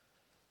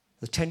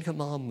 The Ten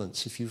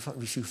Commandments, if you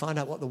find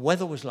out what the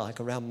weather was like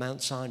around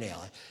Mount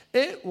Sinai,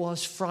 it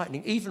was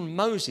frightening. Even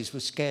Moses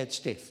was scared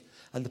stiff,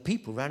 and the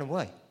people ran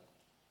away.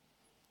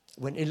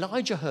 When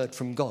Elijah heard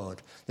from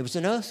God, there was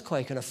an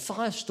earthquake and a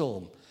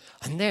firestorm,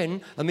 and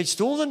then, amidst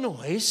all the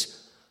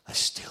noise, a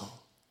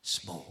still,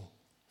 small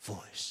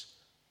voice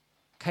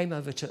came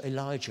over to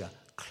Elijah,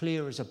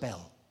 clear as a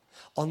bell.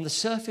 On the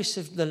surface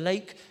of the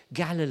Lake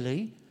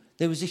Galilee,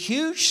 there was a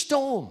huge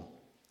storm.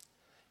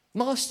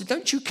 Master,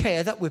 don't you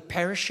care that we're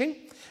perishing?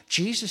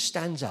 Jesus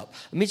stands up.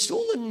 Amidst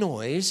all the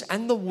noise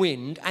and the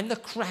wind and the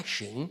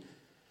crashing,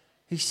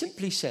 he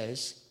simply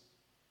says,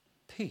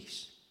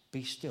 peace,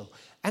 be still.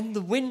 And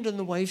the wind and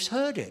the waves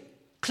heard it,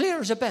 clear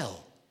as a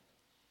bell,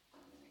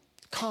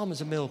 calm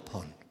as a mill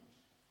pond.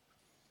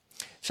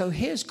 So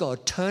here's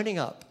God turning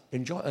up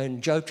in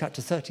Job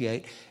chapter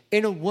 38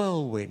 in a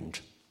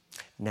whirlwind.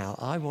 Now,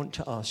 I want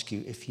to ask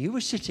you, if you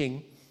were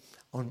sitting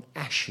on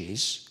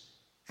ashes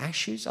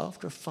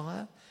after a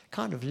fire,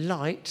 kind of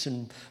light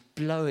and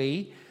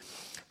blowy,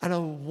 and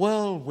a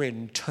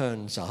whirlwind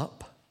turns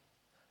up,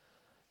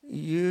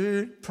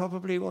 you'd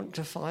probably want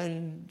to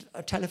find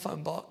a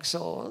telephone box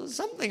or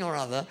something or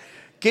other.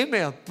 Give me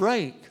a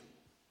break.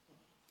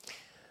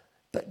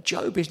 But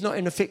Job is not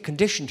in a fit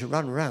condition to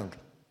run around,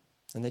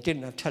 and they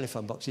didn't have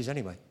telephone boxes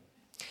anyway.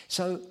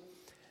 So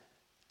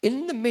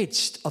in the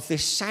midst of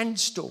this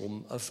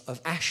sandstorm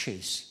of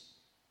ashes,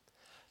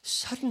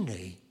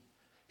 suddenly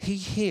he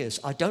hears,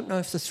 I don't know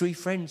if the three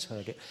friends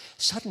heard it,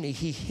 suddenly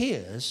he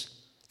hears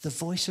the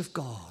voice of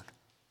God,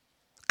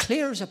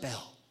 clear as a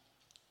bell.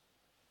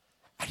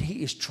 And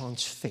he is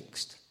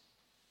transfixed.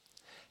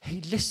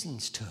 He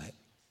listens to it.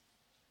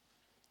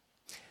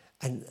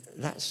 And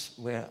that's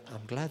where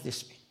I'm glad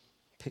this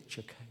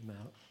picture came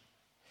out.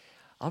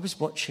 I was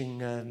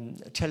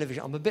watching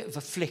television. I'm a bit of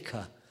a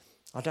flicker.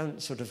 I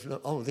don't sort of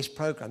look, this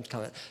program's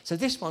coming out. So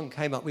this one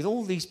came up with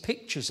all these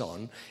pictures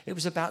on. It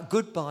was about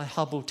Goodbye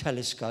Hubble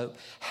Telescope,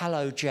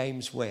 Hello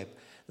James Webb.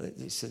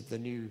 It's the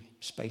new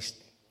space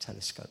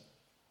telescope.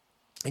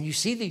 And you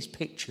see these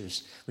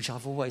pictures, which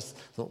I've always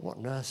thought, what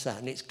on earth's that?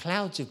 And it's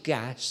clouds of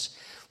gas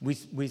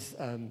with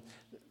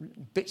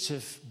bits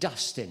of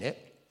dust in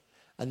it.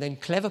 And then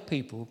clever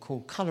people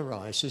called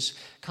colorizers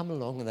come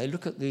along and they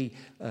look at the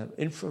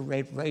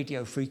infrared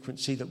radio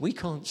frequency that we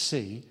can't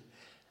see,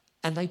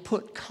 and they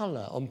put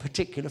colour on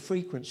particular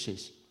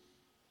frequencies.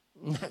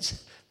 And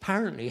that's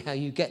apparently how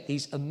you get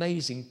these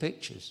amazing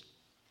pictures.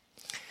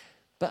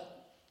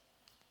 But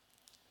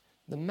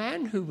the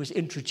man who was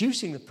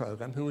introducing the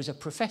program, who was a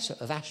professor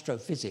of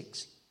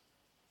astrophysics,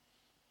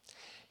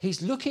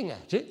 he's looking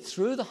at it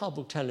through the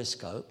Hubble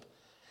telescope,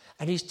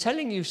 And he's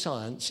telling you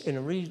science in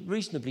a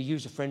reasonably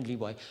user-friendly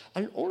way.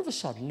 And all of a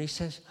sudden he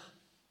says,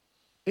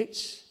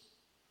 it's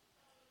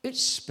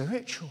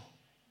spiritual.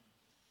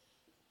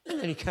 And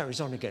then he carries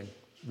on again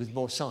with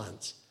more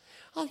science.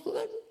 I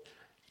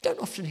don't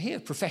often hear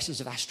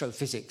professors of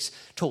astrophysics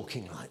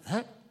talking like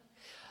that.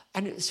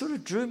 And it sort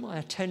of drew my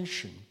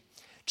attention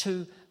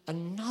to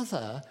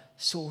another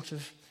sort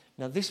of...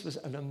 Now, this was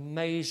an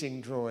amazing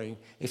drawing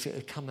if it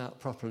had come out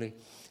properly.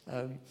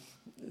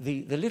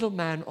 The little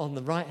man on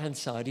the right-hand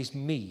side is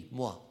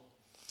moi.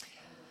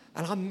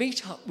 And I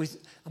meet up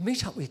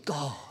with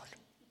God.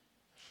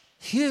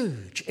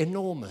 Huge,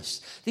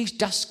 enormous. These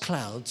dust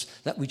clouds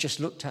that we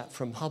just looked at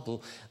from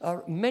Hubble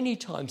are many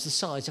times the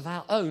size of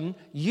our own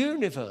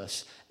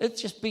universe.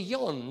 It's just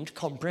beyond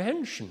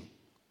comprehension.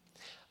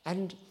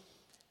 And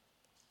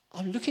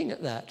I'm looking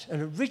at that,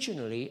 and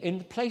originally, in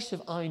the place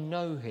of I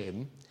know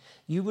him,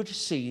 you would have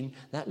seen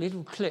that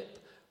little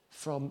clip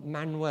from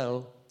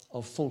Manuel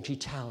of Fawlty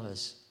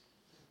Towers.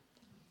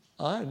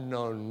 I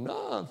know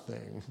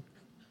nothing.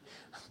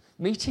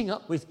 Meeting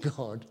up with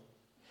God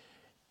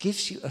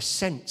gives you a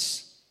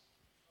sense,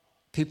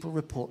 people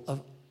report,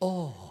 of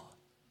awe.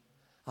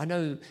 I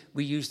know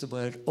we use the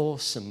word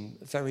awesome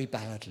very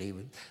badly.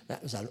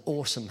 That was an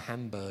awesome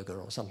hamburger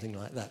or something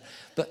like that.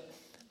 But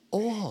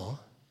awe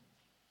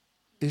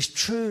is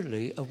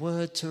truly a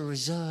word to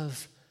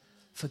reserve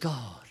for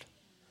God.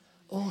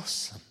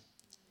 Awesome.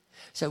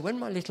 So when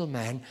my little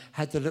man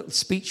had the little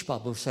speech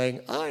bubble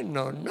saying, I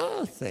know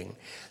nothing,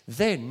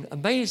 then,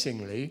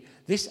 amazingly,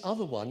 this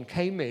other one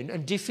came in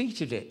and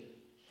defeated it.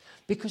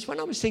 Because when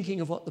I was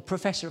thinking of what the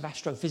professor of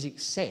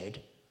astrophysics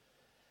said,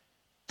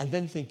 and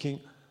then thinking,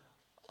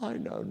 I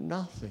know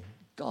nothing,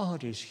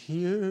 God is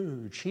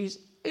huge, he's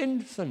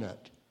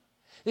infinite.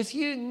 If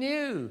you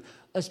knew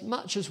as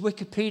much as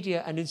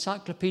Wikipedia and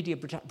Encyclopedia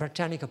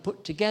Britannica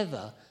put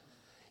together,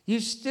 you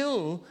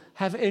still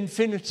have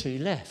infinity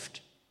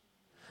left.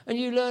 And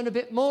you learn a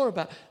bit more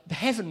about...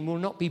 Heaven will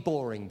not be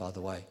boring, by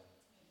the way.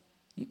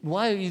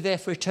 Why are you there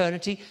for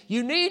eternity?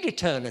 You need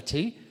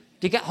eternity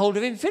to get hold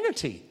of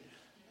infinity.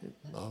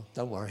 Oh,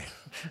 don't worry.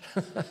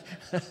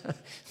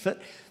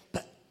 But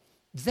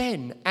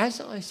then,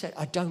 as I said,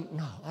 I don't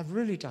know. I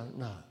really don't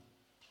know.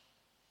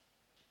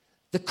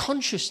 The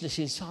consciousness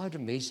inside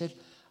of me said,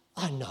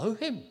 I know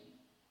him.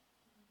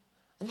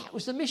 And that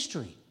was the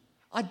mystery.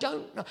 I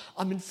don't know.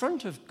 I'm in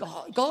front of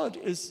God. God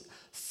is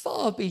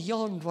far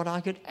beyond what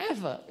I could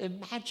ever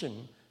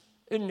imagine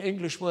in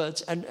English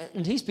words. And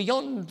he's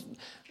beyond...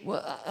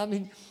 I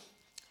mean,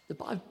 the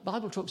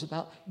Bible talks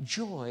about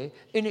joy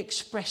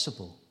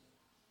inexpressible.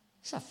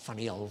 It's a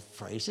funny old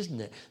phrase,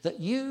 isn't it? That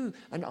you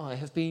and I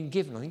have been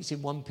given, I think it's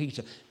in 1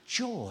 Peter,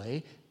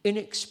 joy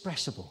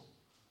inexpressible.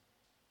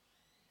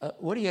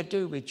 What do you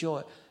do with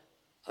joy?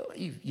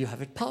 You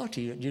have a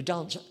party and you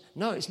dance.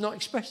 No, it's not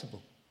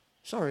expressible.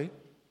 Sorry.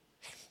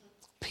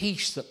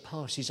 Peace that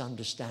passes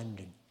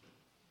understanding.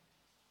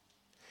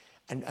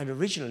 And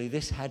originally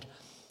this had,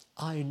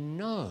 I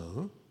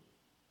know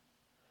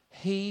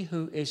he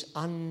who is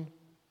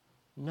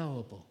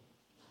unknowable.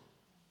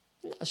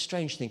 Isn't that a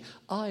strange thing?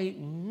 I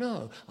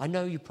know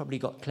you've probably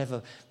got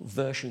clever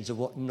versions of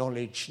what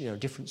knowledge,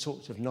 different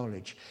sorts of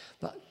knowledge.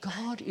 But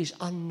God is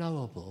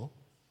unknowable.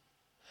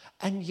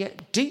 And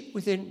yet deep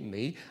within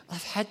me,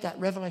 I've had that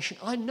revelation.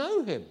 I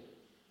know him.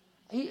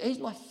 He's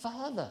my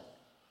Father.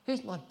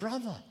 He's my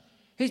brother.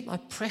 He's my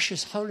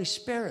precious Holy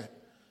Spirit.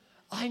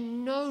 I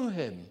know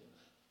him.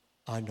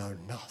 I know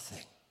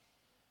nothing.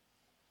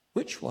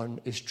 Which one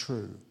is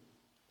true?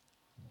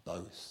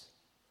 Both.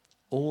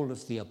 All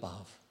of the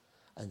above.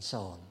 And so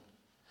on.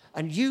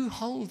 And you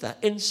hold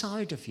that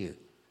inside of you.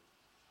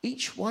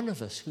 Each one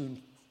of us who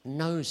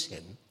knows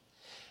him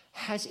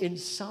has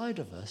inside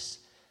of us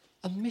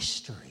a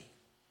mystery.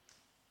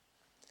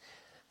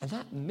 And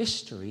that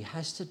mystery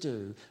has to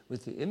do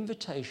with the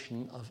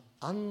invitation of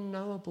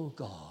unknowable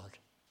God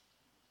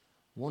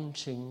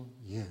wanting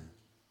you.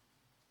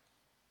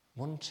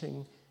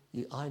 Wanting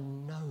you. I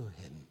know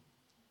him.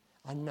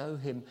 I know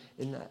him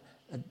in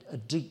a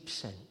deep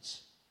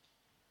sense.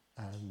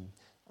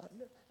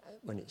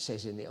 When it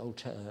says in the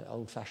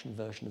old-fashioned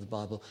version of the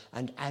Bible,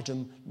 and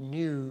Adam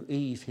knew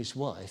Eve, his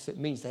wife, it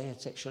means they had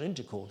sexual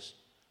intercourse.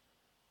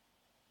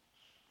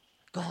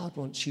 God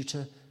wants you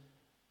to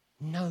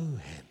know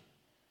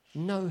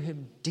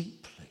him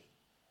deeply.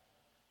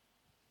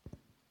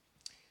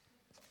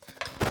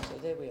 So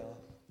there we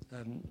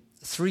are.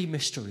 3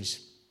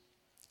 mysteries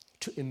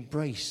to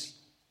embrace.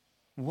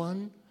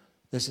 1,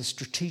 there's a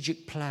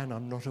strategic plan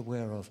I'm not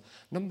aware of.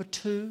 Number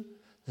 2,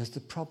 there's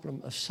the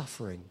problem of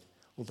suffering,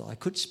 although I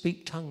could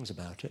speak tongues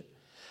about it.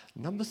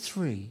 Number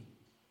 3,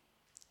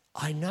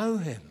 I know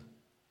him.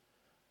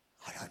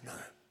 I don't know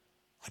him.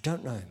 I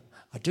don't know him.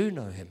 I do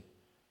know him.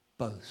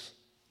 Both.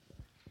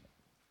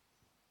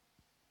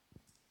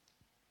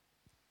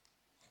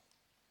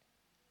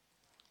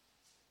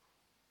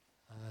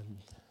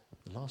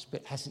 The last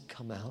bit hasn't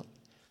come out,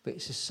 but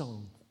it's a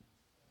song.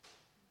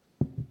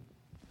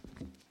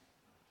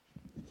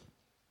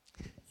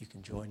 You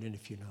can join in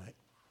if you like.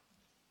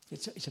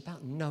 It's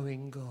about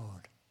knowing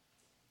God.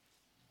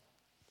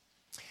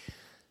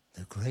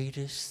 The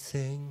greatest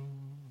thing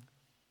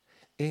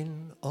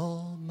in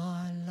all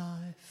my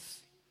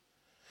life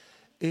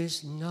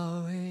is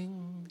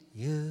knowing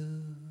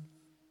you.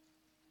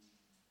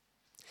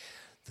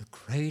 The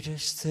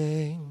greatest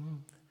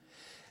thing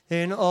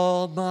in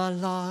all my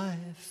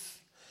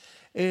life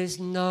is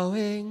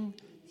knowing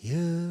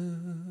you.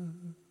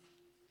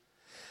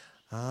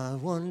 I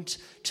want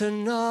to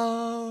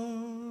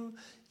know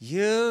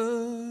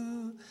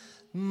you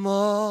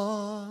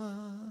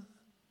more.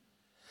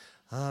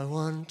 I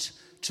want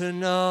to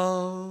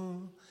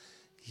know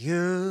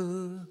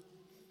you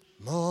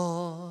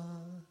more.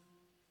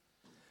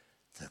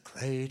 The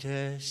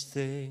greatest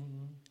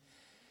thing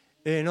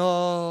in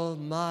all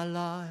my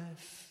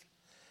life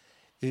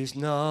is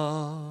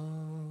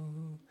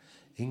knowing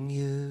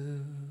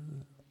you.